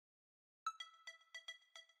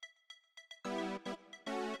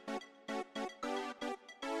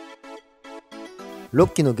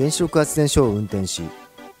6基の原子力発電所を運転し、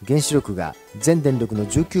原子力が全電力の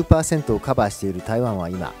 19% をカバーしている台湾は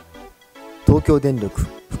今、東京電力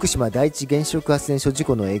福島第一原子力発電所事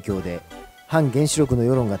故の影響で反原子力の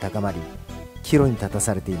世論が高まり、岐路に立た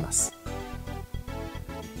されています。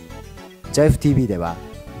 JaifTV では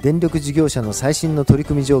電力事業者の最新の取り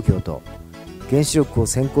組み状況と原子力を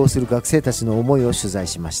専攻する学生たちの思いを取材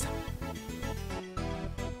しました。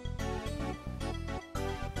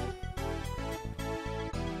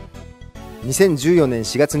2014年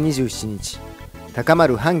4月27日、高ま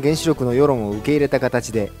る反原子力の世論を受け入れた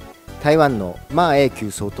形で、台湾の馬英九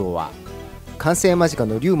総統は完成間近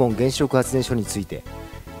の龍門原子力発電所について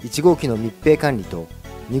1号機の密閉管理と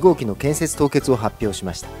2号機の建設凍結を発表し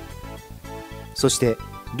ました。そして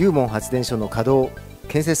龍門発電所の稼働・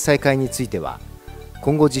建設再開については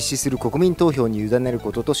今後実施する国民投票に委ねる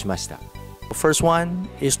こととしました。 First one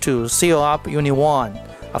is to seal up Unit 1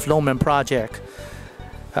 of Longman project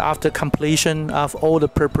after completion of all the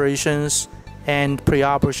preparations and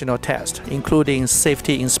pre-operational tests, including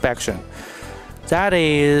safety inspection. That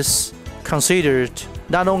is considered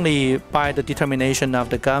not only by the determination of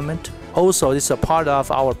the government, also it's a part of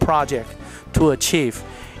our project to achieve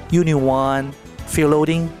Unit 1 fuel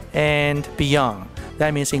loading and beyond.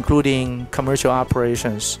 That means including commercial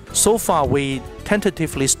operations. So far, we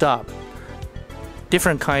tentatively stopped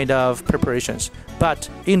different kind of preparations, but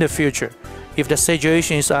in the future, if the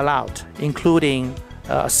situation is allowed, including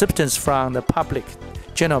acceptance from the public,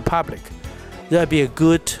 general public, there will be a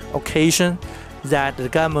good occasion that the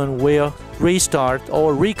government will restart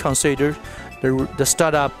or reconsider the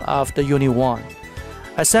startup of the Unit 1.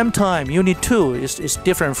 At the same time, Unit 2 is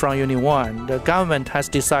different from Unit 1. The government has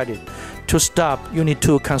decided to stop Unit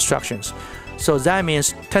 2 constructions. So that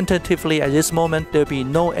means tentatively at this moment there will be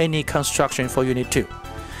no any construction for Unit 2.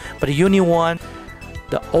 But Unit 1,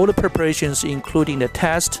 all the preparations including the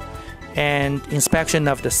test and inspection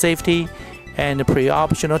of the safety and the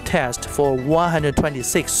pre-operational test for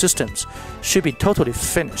 126 systems should be totally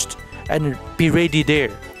finished and be ready there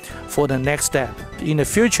for the next step. In the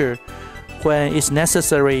future, when it's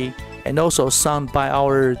necessary and also sound by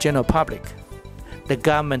our general public, the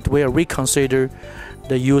government will reconsider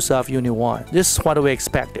the use of Unit 1. This is what we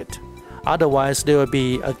expected. Otherwise, there will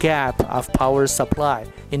be a gap of power supply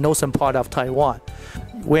in northern part of Taiwan.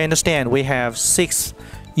 We understand we have 6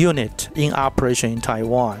 units in operation in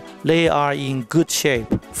Taiwan. They are in good shape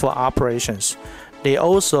for operations. They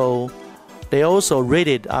also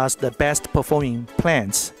rated as the best performing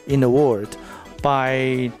plants in the world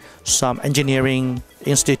by some engineering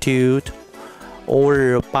institute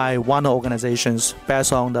or by one organizations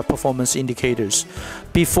based on the performance indicators.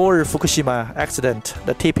 Before Fukushima accident,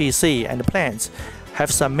 the TPC and the plants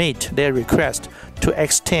have submitted their request to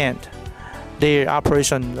extend their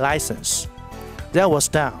operation license. That was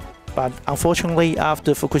done, but unfortunately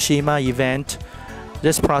after Fukushima event,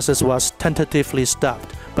 this process was tentatively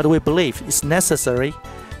stopped. But we believe it's necessary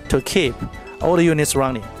to keep all the units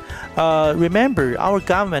running. Remember, our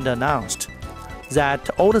government announced that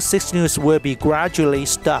all the 6 units will be gradually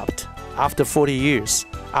stopped after 40 years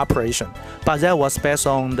operation. But that was based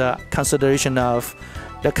on the consideration of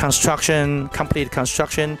the construction, complete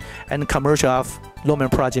construction, and commercial of Longman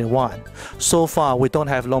Project 1. So far, we don't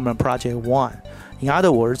have Longman Project 1. In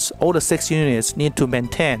other words, all the 6 units need to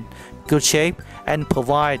maintain good shape and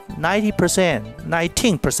provide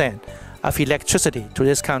 19% of electricity to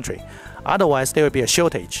this country. Otherwise, there will be a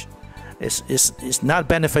shortage. It's not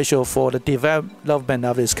beneficial for the development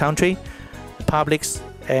of this country, the publics,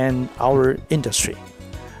 and our industry.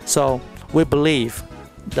 So we believe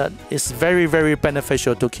that it's very, very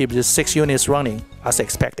beneficial to keep these 6 units running as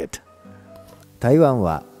expected. 台湾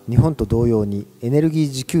は日本と同様にエネルギー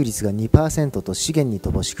自給率が 2% と資源に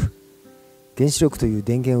乏しく、原子力という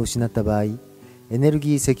電源を失った場合、エネル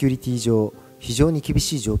ギーセキュリティ上非常に厳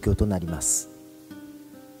しい状況となります。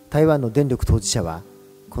台湾の電力当事者は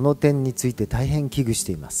この点について大変危惧し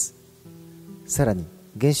ています。さらに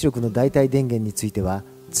原子力の代替電源については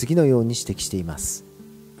次のように指摘しています。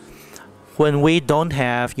When we don't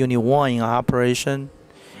have Unit 1 in operation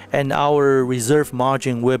and our reserve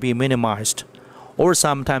margin will be minimized or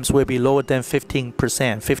sometimes will be lower than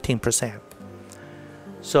 15%.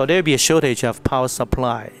 So there will be a shortage of power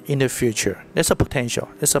supply in the future. There's a potential.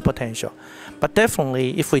 But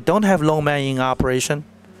definitely if we don't have Longman in operation,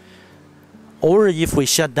 or if we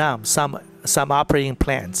shut down some operating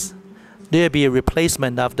plants, there will be a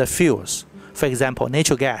replacement of the fuels, for example,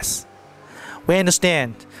 natural gas. We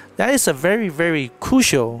understand that is a very, very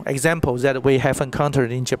crucial example that we have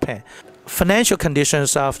encountered in Japan. Financial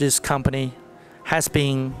conditions of this company has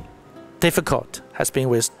been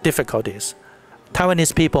with difficulties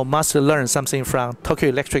Taiwanese people must learn something from Tokyo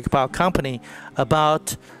Electric Power Company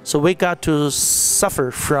about, so we got to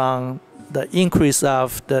suffer from the increase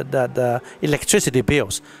of the electricity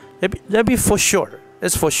bills. That'd be for sure.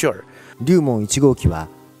 It's for sure. 龍門1号機は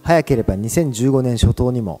早ければ2015年初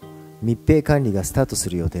頭にも密閉管理がスタートす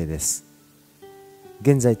る予定です。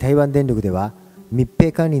現在台湾電力では密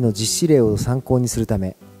閉管理の実施例を参考にするた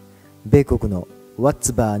め、米国のワッ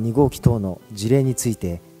ツバー2号機等の事例につい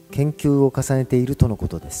て研究を重ねているとのこ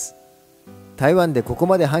とです。台湾でここ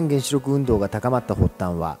まで反原子力運動が高まった発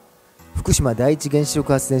端は福島第一原子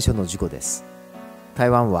力発電所の事故です。台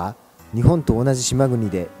湾は日本と同じ島国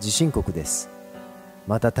で地震国です。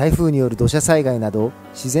また台風による土砂災害など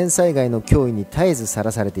自然災害の脅威に絶えずさ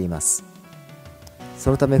らされています。そ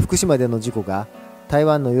のため福島での事故が台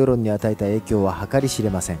湾の世論に与えた影響は計り知れ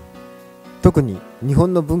ません。特に日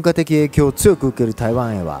本の文化的影響を強く受ける台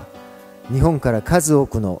湾へは日本から数多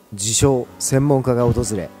くの自称専門家が訪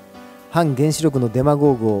れ、反原子力のデマ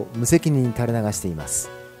ゴーグを無責任に垂れ流しています。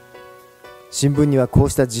新聞にはこう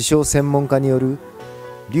した自称専門家による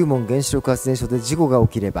龍門原子力発電所で事故が起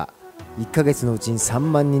きれば1ヶ月のうちに3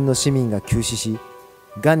万人の市民が急死し、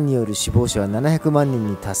がんによる死亡者は700万人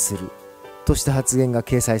に達するとした発言が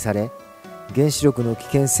掲載され、原子力の危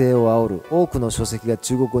険性を煽る多くの書籍が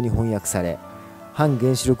中国語に翻訳され、反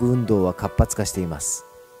原子力運動は活発化しています。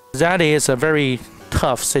That is a very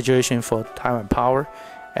tough situation for Taiwan Power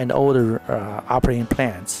and all the operating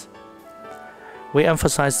plants. We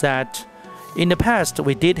emphasize that in the past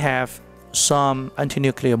we did have some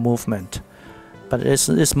anti-nuclear movement, but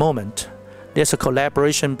at this moment there's a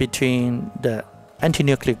collaboration between the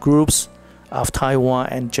anti-nuclear groups of Taiwan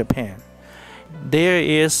and Japan. There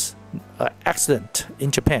is an accident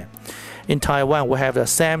in Japan. In Taiwan, we have the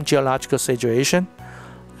same geological situation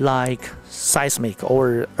like seismic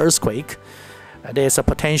or earthquake. There's a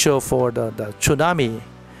potential for the tsunami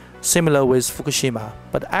similar with Fukushima,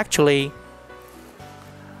 but actually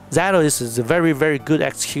that is a very, very good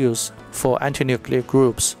excuse for anti-nuclear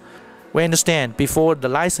groups. We understand before the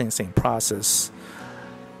licensing process,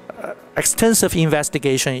 extensive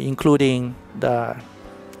investigation including the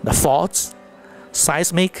faults,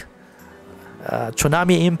 seismic,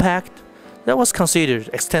 tsunami impact, that was considered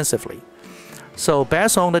extensively. So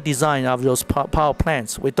based on the design of those power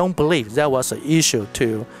plants, we don't believe that was an issue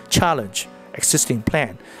to challenge existing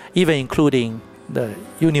plan, even including the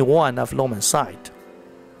Unit 1 of Longmen site.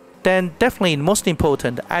 Then definitely most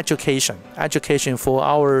important, education for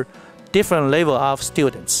our different level of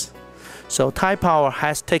students. So Thai Power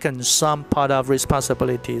has taken some part of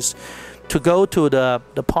responsibilities to go to the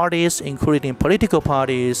parties, including political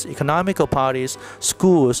parties, economical parties,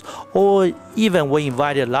 schools, or even we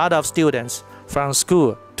invited a lot of students from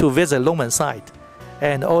school to visit Longmen site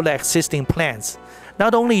and all the existing plants.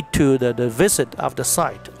 Not only to the visit of the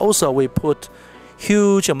site, also we put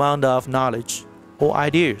huge amount of knowledge or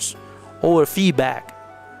ideas or feedback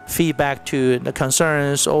to the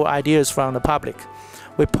concerns or ideas from the public.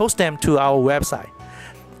 We post them to our website.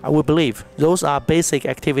 We believe those are basic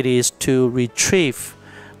activities to retrieve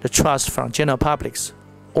the trust from general publics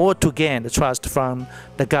or to gain the trust from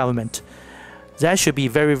the government. That should be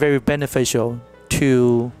very, very beneficial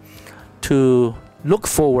to look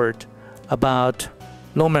forward about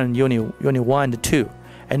Longmen Unit 1 and 2,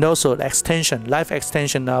 and also the extension, life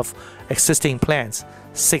extension of existing plants,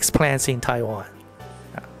 6 plants in Taiwan.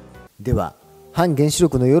 では、反原子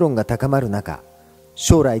力の世論が高まる中、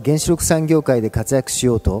将来原子力産業界で活躍し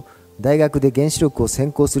ようと大学で原子力を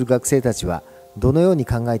専攻する学生たちはどのように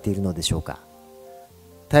考えているのでしょうか。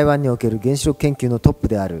台湾における原子力研究のトップ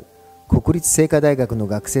である国立清華大学の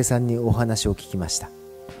学生さんにお話を聞きました。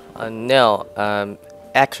No,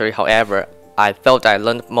 actually, however, I felt I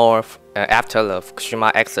learned more after the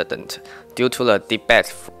Fukushima accident due to the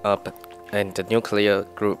debate in the nuclear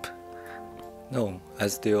group. No, I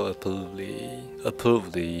still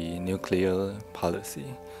approve the nuclear policy.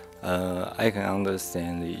 I can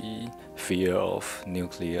understand the fear of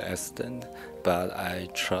nuclear accident, but I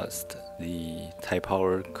trust the Thai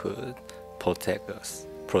Power could protect us.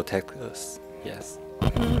 Yes.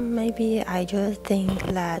 Maybe I just think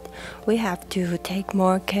that we have to take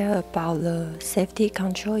more care about the safety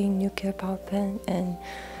control in nuclear power plant, and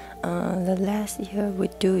the last year we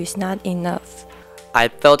do is not enough. I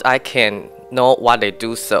felt I can know what they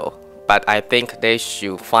do so, but I think they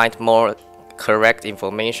should find more correct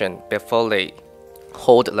information before they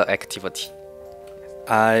hold the activity.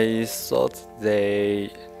 I thought they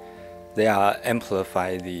are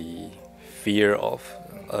amplify the fear of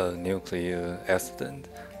a nuclear accident,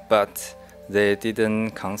 but they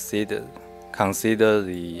didn't consider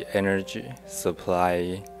the energy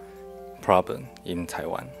supply problem in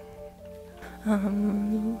Taiwan?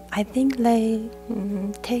 I think they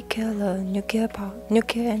take care of the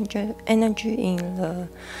nuclear energy in the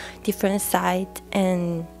different sites,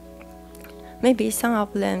 and maybe some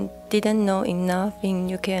of them didn't know enough in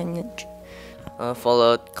nuclear energy. For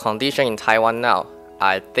the condition in Taiwan now,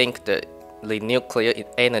 I think the nuclear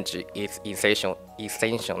energy is essential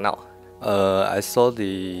now. I saw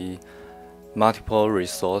the multiple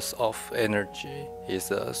resource of energy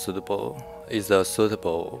is a suitable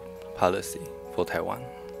policy for Taiwan.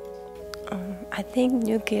 I think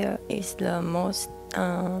nuclear is the most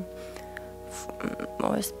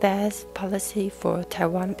best policy for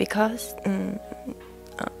Taiwan because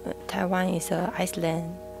Taiwan is an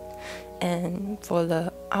island, and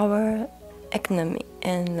for our economy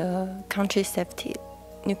and the country's safety,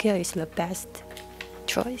 nuclear is the best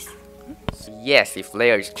choice. Yes, if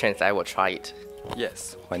there is chance, I will try it.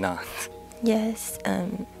 Yes, why not? Yes,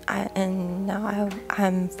 now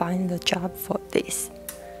I'm finding the job for this.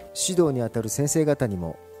 指導にあたる先生方に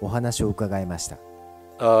もお話を伺いました。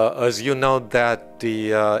As you know that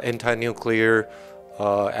the anti-nuclear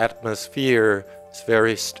atmosphere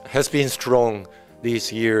has been strong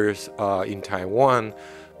these years in Taiwan,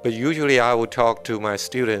 but usually I would talk to my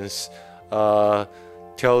students,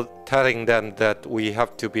 telling them that we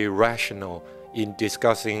have to be rational in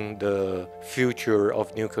discussing the future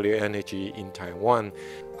of nuclear energy in Taiwan.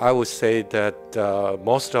 I would say that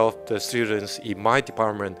most of the students in my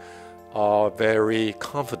department are very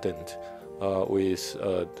confident with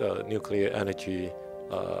the nuclear energy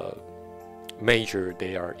major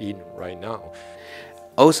they are in right now.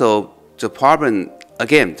 Also, the problem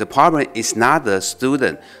is not the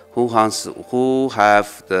student who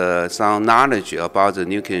have some knowledge about the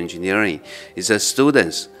nuclear engineering. It's the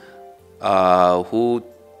students who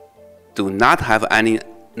do not have any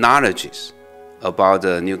knowledge about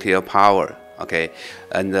the nuclear power. Okay,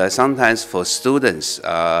 and sometimes for students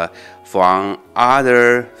from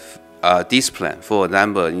other discipline, for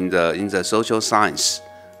example, in the social science.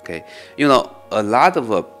 Okay, you know, a lot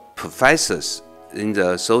of professors in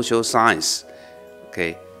the social science,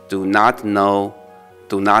 okay, do not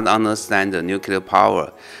understand the nuclear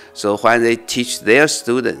power. So when they teach their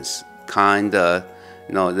students,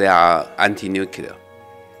 they are anti-nuclear.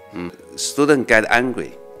 Students get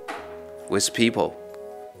angry with people,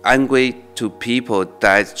 angry to people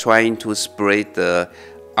that trying to spread the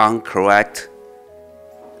incorrect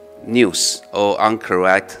news or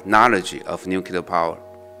incorrect knowledge of nuclear power.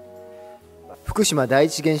 福島第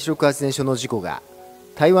一原子力発電所の事故が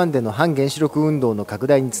台湾での反原子力運動の拡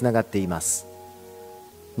大につながっています。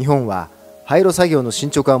日本は廃炉作業の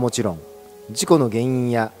進捗はもちろん、事故の原因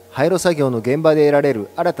や廃炉作業の現場で得られる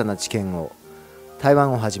新たな知見を台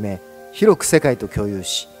湾をはじめ広く世界と共有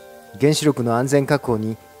し、原子力の安全確保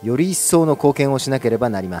により一層の貢献をしなければ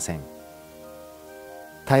なりません。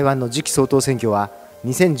台湾の次期総統選挙は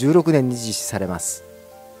2016年に実施されます。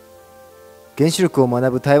原子力を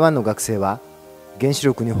学ぶ台湾の学生は原子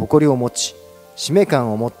力に誇りを持ち、使命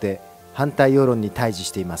感を持って反対世論に対峙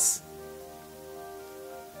しています。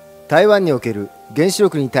台湾における原子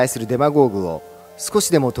力に対するデマゴーグを少し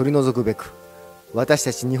でも取り除くべく、私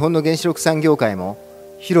たち日本の原子力産業界も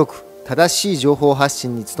広く正しい情報発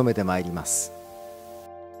信に努めてまいります。